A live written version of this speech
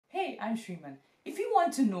I'm Shreeman. If you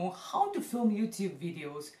want to know how to film YouTube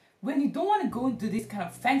videos when you don't want to go into this kind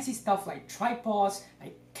of fancy stuff like tripods,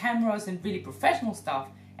 like cameras and really professional stuff,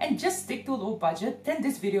 and just stick to low budget, then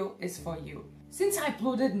this video is for you. Since I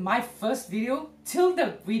uploaded my first video till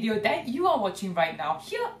the video that you are watching right now,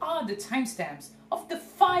 here are the timestamps of the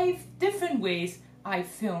 5 different ways I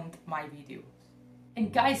filmed my videos.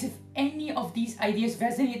 And guys, if any of these ideas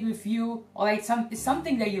resonate with you or like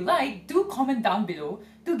something that you like, do comment down below,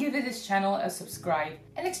 do give this channel a subscribe,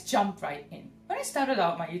 and let's jump right in. When I started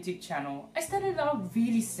out my YouTube channel, I started out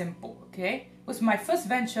really simple, okay? It was my first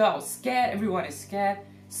venture, I was scared, everyone is scared.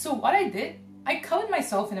 So what I did, I covered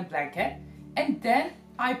myself in a blanket and then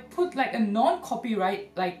I put like a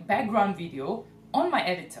non-copyright like background video on my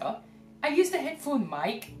editor. I used a headphone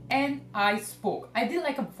mic and I spoke. I did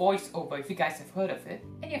like a voiceover, if you guys have heard of it.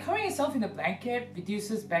 And you're covering yourself in a blanket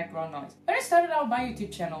reduces background noise. When I started out my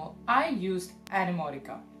YouTube channel, I used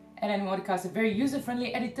Animotica. And Animotica is a very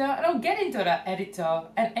user-friendly editor, and I'll get into that editor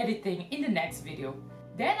and editing in the next video.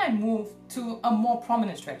 Then I moved to a more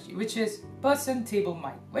prominent strategy, which is person table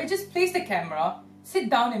mic, where you just place the camera,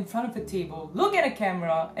 sit down in front of the table, look at a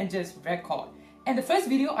camera and just record. And the first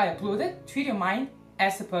video I uploaded, Treat Your Mind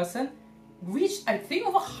as a Person, reached I think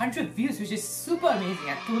over 100 views, which is super amazing.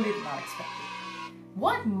 I totally did not expect it.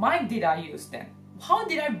 What mic did I use then? How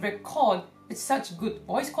did I record with such good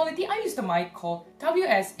voice quality? I used a mic called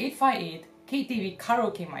WS858 KTV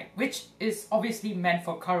karaoke mic, which is obviously meant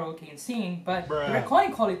for karaoke and singing, but the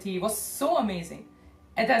recording quality was so amazing.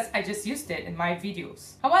 And thus I just used it in my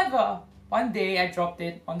videos. However, one day I dropped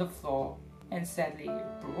it on the floor and sadly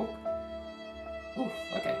it broke. Oof,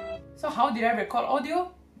 okay. So how did I record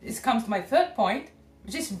audio? This comes to my third point,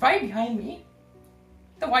 which is right behind me,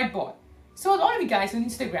 the whiteboard. So a lot of you guys on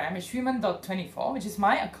Instagram at Shreeman.24, which is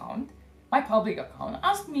my account, my public account,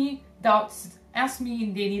 asked me doubts, asked me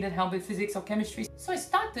if they needed help with physics or chemistry. So I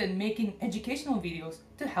started making educational videos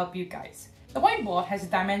to help you guys. The whiteboard has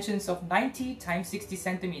dimensions of 90 x 60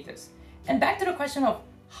 centimeters. And back to the question of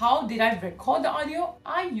how did I record the audio?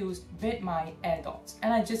 I used my AirDots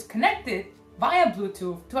and I just connected via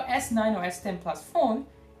Bluetooth to a S9 or S10 Plus phone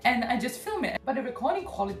and I just film it. But the recording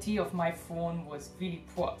quality of my phone was really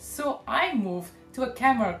poor. So I moved to a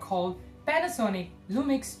camera called Panasonic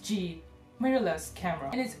Lumix G mirrorless camera.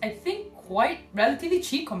 And it's, I think, quite relatively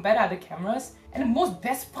cheap compared to other cameras. And the most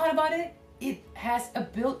best part about it, it has a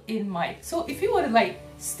built-in mic. So if you were to like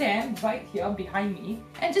stand right here behind me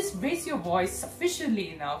and just raise your voice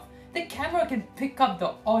sufficiently enough, the camera can pick up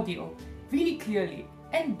the audio really clearly.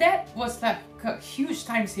 And that was like a huge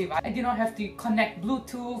time saver. I did not have to connect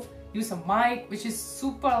Bluetooth, use a mic, which is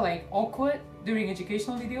super like awkward during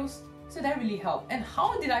educational videos. So that really helped. And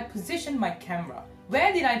how did I position my camera?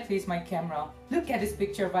 Where did I place my camera? Look at this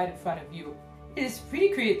picture right in front of you. It is pretty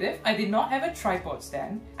creative. I did not have a tripod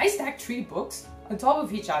stand. I stacked 3 books on top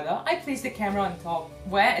of each other. I placed the camera on top.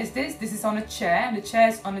 Where is this? This is on a chair and the chair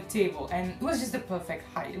is on a table, and it was just the perfect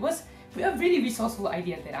height. It was a really resourceful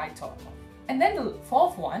idea that I thought of. And then the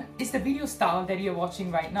fourth one is the video style that you're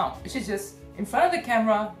watching right now, which is just in front of the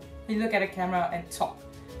camera, you look at the camera and talk.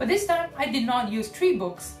 But this time I did not use 3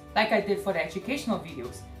 books like I did for the educational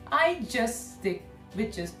videos. I just stick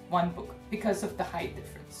with just 1 book because of the height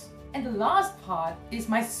difference. And the last part is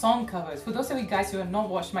my song covers. For those of you guys who have not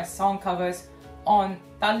watched my song covers on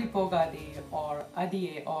Talipogade or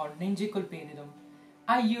Adie or Nenjikul Penidum,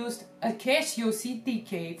 I used a Casio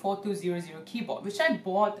CTK4200 keyboard, which I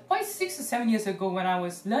bought quite 6 or 7 years ago when I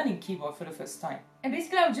was learning keyboard for the first time. And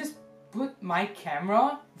basically I would just put my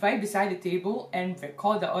camera right beside the table and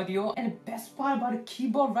record the audio. And the best part about the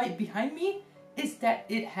keyboard right behind me is that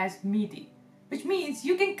it has MIDI, which means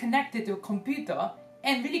you can connect it to a computer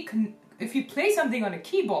and really if you play something on a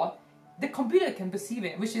keyboard, the computer can perceive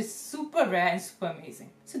it, which is super rare and super amazing.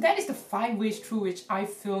 So that is the 5 ways through which I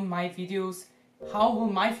film my videos. How will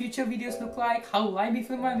my future videos look like? How will I be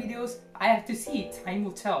filming my videos? I have to see, time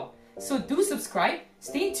will tell. So do subscribe,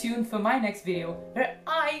 stay tuned for my next video where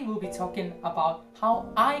I will be talking about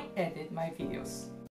how I edit my videos.